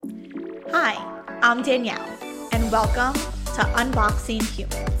Hi, I'm Danielle, and welcome to Unboxing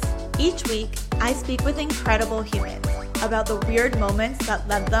Humans. Each week, I speak with incredible humans about the weird moments that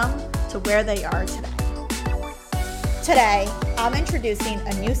led them to where they are today. Today, I'm introducing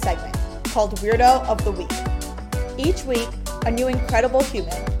a new segment called Weirdo of the Week. Each week, a new incredible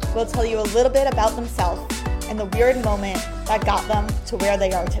human will tell you a little bit about themselves and the weird moment that got them to where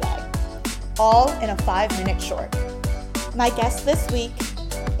they are today, all in a 5-minute short. My guest this week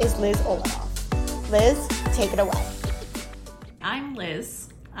is Liz Olanoff. Liz, take it away. I'm Liz.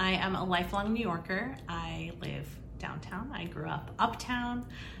 I am a lifelong New Yorker. I live downtown. I grew up uptown.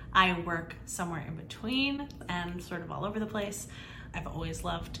 I work somewhere in between and sort of all over the place. I've always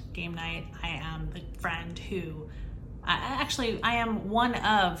loved game night. I am the friend who, I am one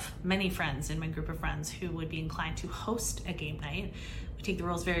of many friends in my group of friends who would be inclined to host a game night. We take the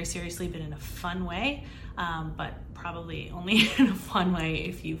rules very seriously, but in a fun way, but probably only in a fun way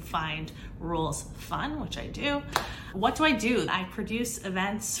if you find rules fun, which I do. What do? I produce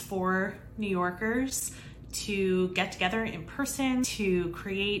events for New Yorkers to get together in person, to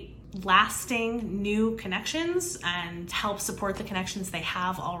create lasting new connections and help support the connections they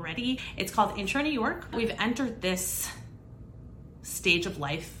have already. It's called Intro New York. We've entered this stage of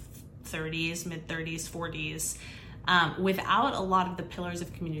life, 30s, mid-30s, 40s, without a lot of the pillars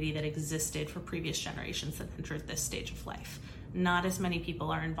of community that existed for previous generations that entered this stage of life. Not as many people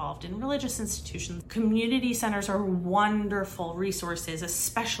are involved in religious institutions. Community centers are wonderful resources,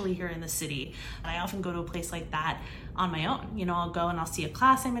 especially here in the city. I often go to a place like that on my own. You know, I'll go and I'll see a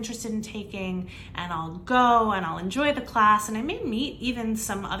class I'm interested in taking, and I'll go and I'll enjoy the class, and I may meet even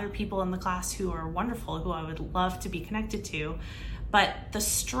some other people in the class who are wonderful, who I would love to be connected to. But the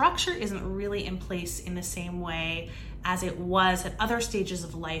structure isn't really in place in the same way as it was at other stages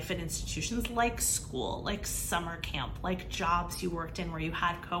of life at institutions like school, like summer camp, like jobs you worked in where you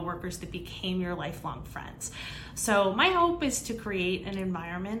had coworkers that became your lifelong friends. So my hope is to create an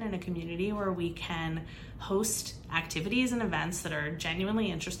environment and a community where we can host activities and events that are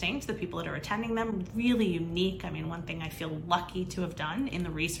genuinely interesting to the people that are attending them, really unique. I mean, one thing I feel lucky to have done in the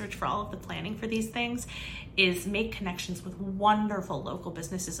research for all of the planning for these things is make connections with wonderful local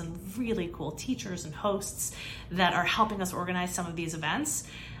businesses and really cool teachers and hosts that are helping us organize some of these events.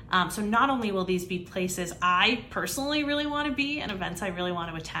 So not only will these be places I personally really want to be and events I really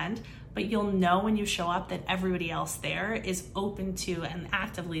want to attend, but you'll know when you show up that everybody else there is open to and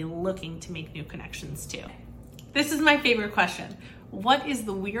actively looking to make new connections too. This is my favorite question. What is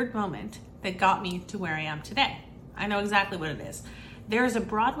the weird moment that got me to where I am today? I know exactly what it is. There is a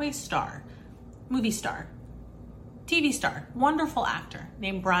Broadway star, movie star, TV star, wonderful actor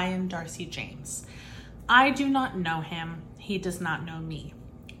named Brian Darcy James. I do not know him. He does not know me.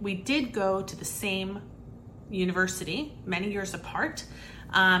 We did go to the same university many years apart,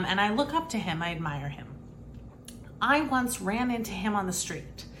 and I look up to him. I admire him. I once ran into him on the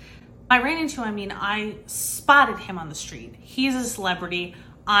street. I ran into him, I mean, I spotted him on the street. He's a celebrity.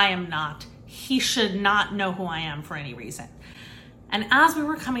 I am not. He should not know who I am for any reason. And as we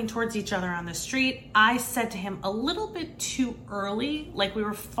were coming towards each other on the street, I said to him a little bit too early, like we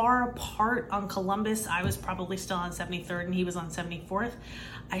were far apart on Columbus. I was probably still on 73rd and he was on 74th.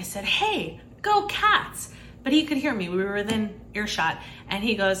 I said, "Hey, go Cats." But he could hear me. We were within earshot. And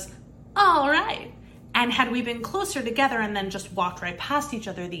he goes, "All right." And had we been closer together and then just walked right past each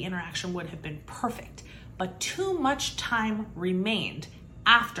other, the interaction would have been perfect. But too much time remained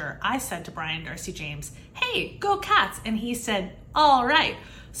after I said to Brian Darcy James, "Hey, go Cats." And he said, "All right."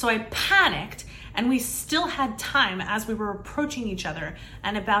 So I panicked, and we still had time as we were approaching each other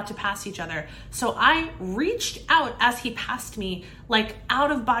and about to pass each other. So I reached out as he passed me, like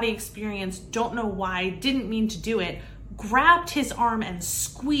out of body experience, don't know why, didn't mean to do it, grabbed his arm and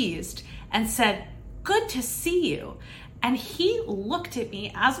squeezed and said, "Good to see you." And he looked at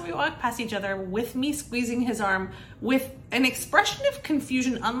me as we walked past each other with me squeezing his arm with an expression of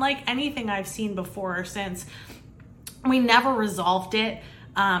confusion unlike anything I've seen before or since. We never resolved it.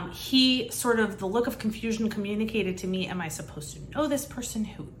 He sort of, the look of confusion communicated to me, am I supposed to know this person?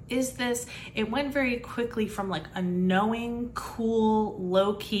 Who is this? It went very quickly from like a knowing, cool,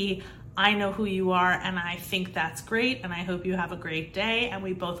 low-key, I know who you are and I think that's great and I hope you have a great day and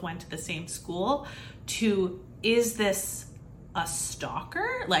we both went to the same school, to, is this a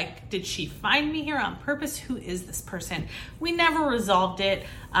stalker? Like, did she find me here on purpose? Who is this person? We never resolved it.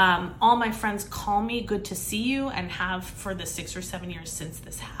 All my friends call me good to see you and have for the 6 or 7 years since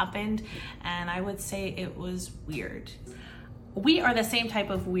this happened. And I would say it was weird. We are the same type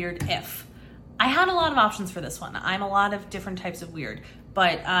of weird if. I had a lot of options for this one. I'm a lot of different types of weird.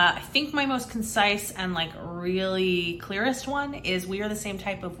 But I think my most concise and like really clearest one is we are the same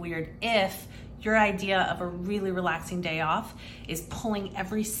type of weird if your idea of a really relaxing day off is pulling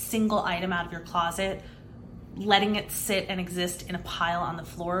every single item out of your closet, letting it sit and exist in a pile on the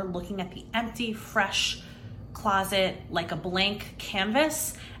floor, looking at the empty, fresh closet like a blank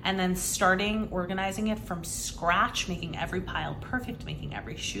canvas, and then starting organizing it from scratch, making every pile perfect, making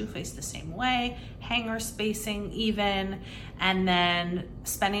every shoe face the same way, hanger spacing even, and then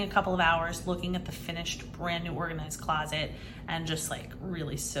spending a couple of hours looking at the finished brand new organized closet and just like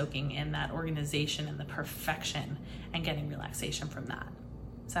really soaking in that organization and the perfection and getting relaxation from that.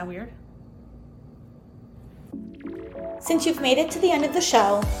 Is that weird? Since you've made it to the end of the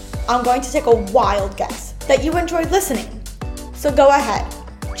show, I'm going to take a wild guess that you enjoyed listening. So go ahead,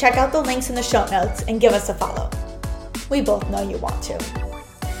 check out the links in the show notes and give us a follow. We both know you want to.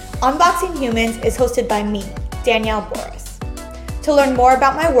 Unboxing Humans is hosted by me, Danielle Boris. To learn more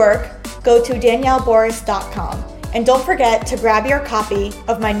about my work, go to danielleboris.com and don't forget to grab your copy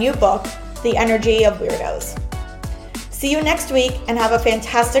of my new book, The Energy of Weirdos. See you next week and have a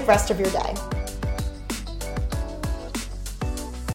fantastic rest of your day.